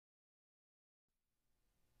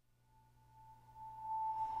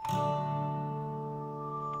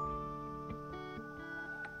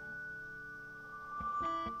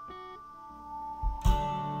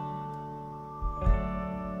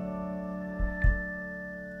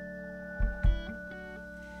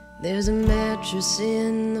There's a mattress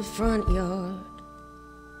in the front yard.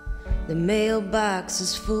 The mailbox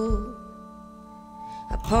is full.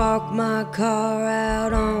 I park my car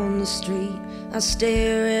out on the street. I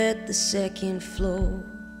stare at the second floor.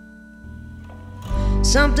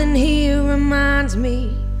 Something here reminds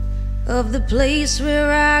me of the place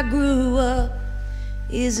where I grew up.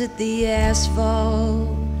 Is it the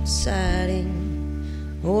asphalt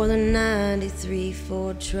siding or the 93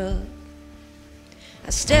 Ford truck? I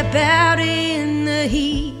step out in the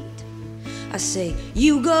heat. I say,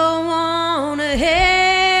 you go on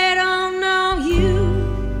ahead. Oh no, you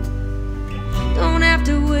don't have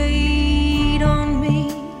to wait on me.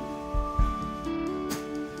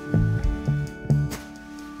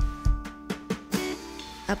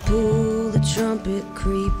 I pull the trumpet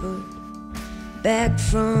creeper back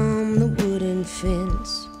from the wooden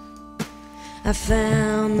fence. I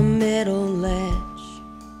found the metal latch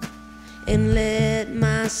and let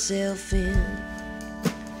myself in.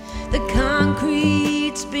 The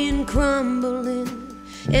concrete's been crumbling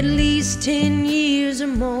at least 10 years or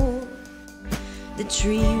more. The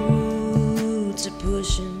tree roots are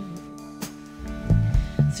pushing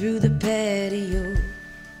through the patio,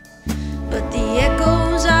 but the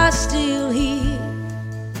echoes are still here.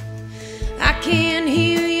 I can't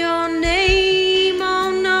hear your name.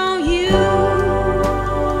 Oh no, you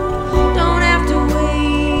don't have to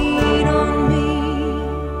wait on me.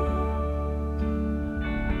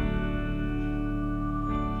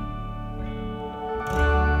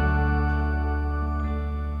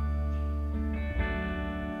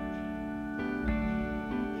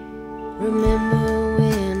 Remember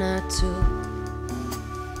when I took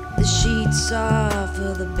the sheets off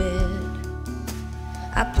of the bed?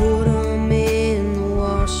 I put them in the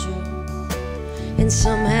washer and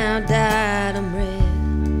somehow dyed them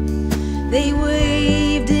red. They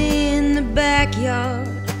waved in the backyard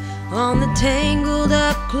on the tangled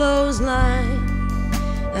up clothesline.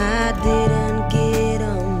 I didn't get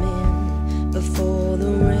them in before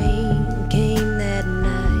the rain came that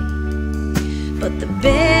night, but the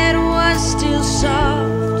bed was still soft.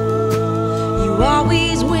 You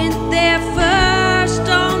always went there first.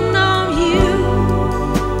 Oh no, you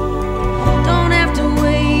don't have to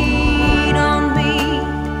wait on me.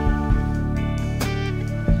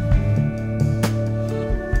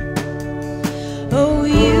 Oh,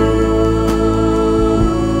 you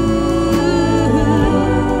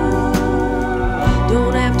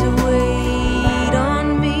don't have to wait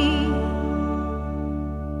on me.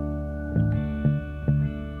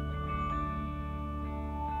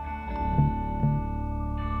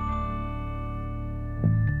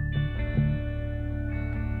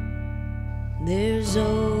 There's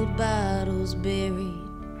old bottles buried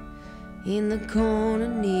in the corner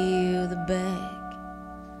near the back.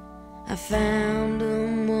 I found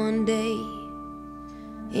them one day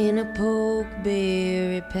in a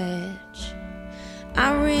pokeberry patch.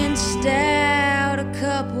 I rinsed out a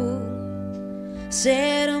couple,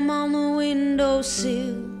 set them on the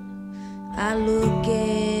windowsill. I look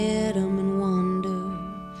at them and wonder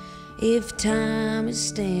if time is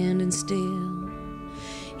standing still.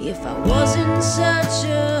 If I wasn't such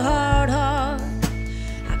a hard heart,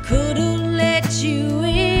 I could have let you